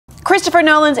Christopher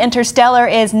Nolan's Interstellar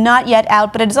is not yet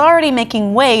out, but it is already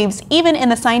making waves, even in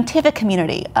the scientific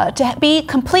community. To be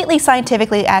completely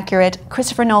scientifically accurate,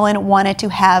 Christopher Nolan wanted to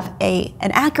have an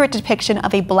accurate depiction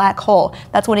of a black hole.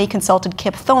 That's when he consulted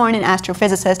Kip Thorne, an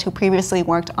astrophysicist who previously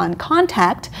worked on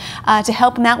Contact, to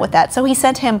help him out with that. So he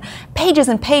sent him pages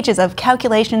and pages of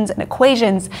calculations and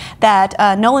equations that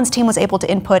Nolan's team was able to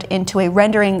input into a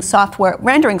rendering software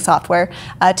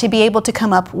to be able to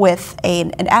come up with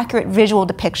an accurate visual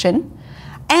depiction.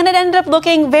 And it ended up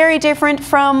looking very different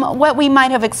from what we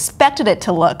might have expected it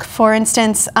to look. For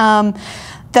instance,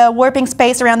 the warping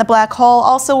space around the black hole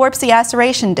also warps the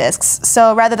asteroid disks.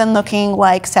 So rather than looking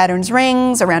like Saturn's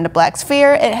rings around a black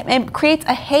sphere, it creates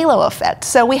a halo effect.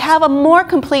 So we have a more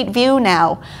complete view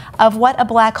now of what a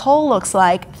black hole looks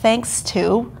like thanks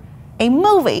to a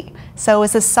movie. So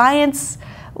is this science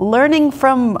learning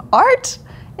from art?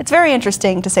 It's very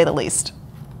interesting, to say the least.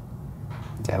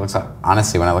 Yeah, it looks like,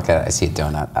 honestly, when I look at it, I see a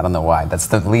donut. I don't know why. That's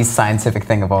the least scientific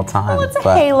thing of all time. Well, it's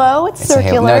a halo. It's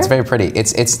circular. No, it's very pretty.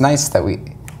 It's nice that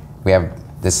we have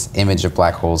this image of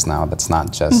black holes now that's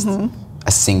not just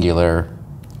a singular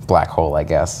black hole, I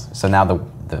guess. So now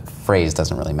the phrase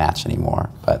doesn't really match anymore,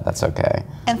 but that's okay.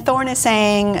 And Thorne is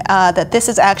saying that this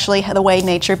is actually the way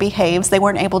nature behaves. They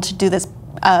weren't able to do this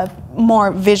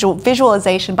more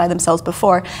visualization by themselves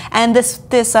before, and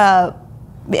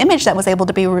the image that was able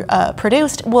to be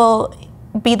produced will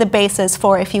be the basis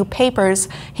for a few papers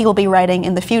he will be writing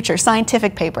in the future,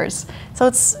 scientific papers. So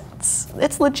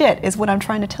it's legit, is what I'm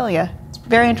trying to tell you. It's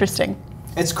very interesting.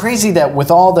 It's crazy that with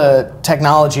all the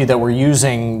technology that we're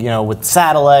using, with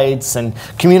satellites and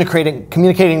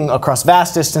communicating across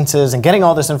vast distances and getting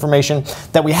all this information,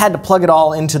 that we had to plug it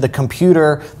all into the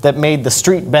computer that made the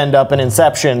street bend up in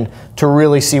Inception to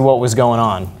really see what was going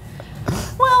on.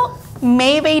 Well,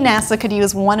 maybe NASA could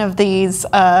use one of these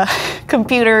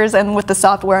computers, and with the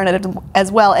software in it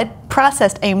as well. It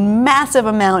processed a massive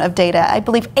amount of data, I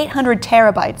believe 800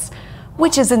 terabytes,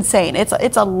 which is insane.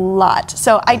 It's a lot.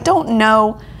 So I don't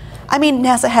know. I mean,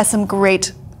 NASA has some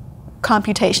great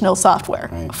computational software,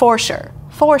 right, for sure.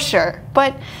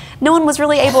 But no one was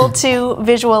really able to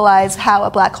visualize how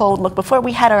a black hole would look before.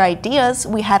 We had our ideas,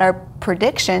 we had our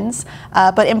predictions,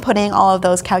 but inputting all of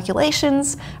those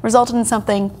calculations resulted in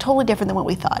something totally different than what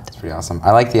we thought. It's pretty awesome.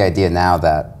 I like the idea now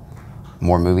that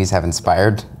more movies have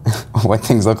inspired what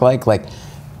things look like. Like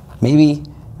maybe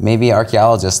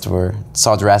archaeologists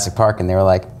saw Jurassic Park and they were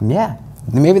like, yeah,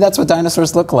 maybe that's what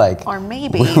dinosaurs look like. Or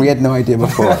maybe we had no idea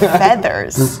before.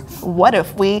 Feathers. What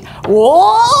if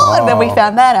and then we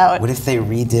found that out. What if they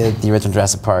redid the original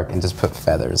Jurassic Park and just put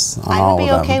feathers on all of them?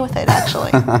 I would be okay with it,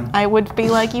 actually. I would be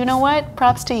like, you know what?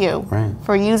 Props to you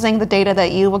for using the data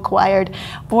that you've acquired.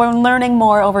 We're learning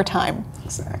more over time.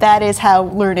 Exactly. That is how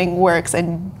learning works,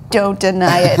 and don't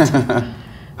deny it.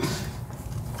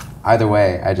 Either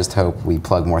way, I just hope we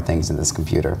plug more things in this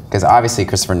computer, because obviously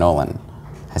Christopher Nolan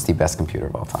has the best computer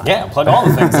of all time. Yeah, plug all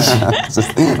the things in. Let's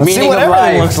see what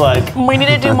everything looks like. We need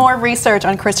to do more research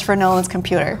on Christopher Nolan's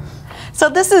computer. So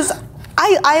this is,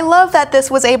 I love that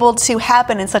this was able to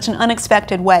happen in such an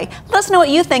unexpected way. Let us know what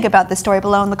you think about this story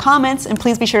below in the comments, and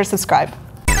please be sure to subscribe.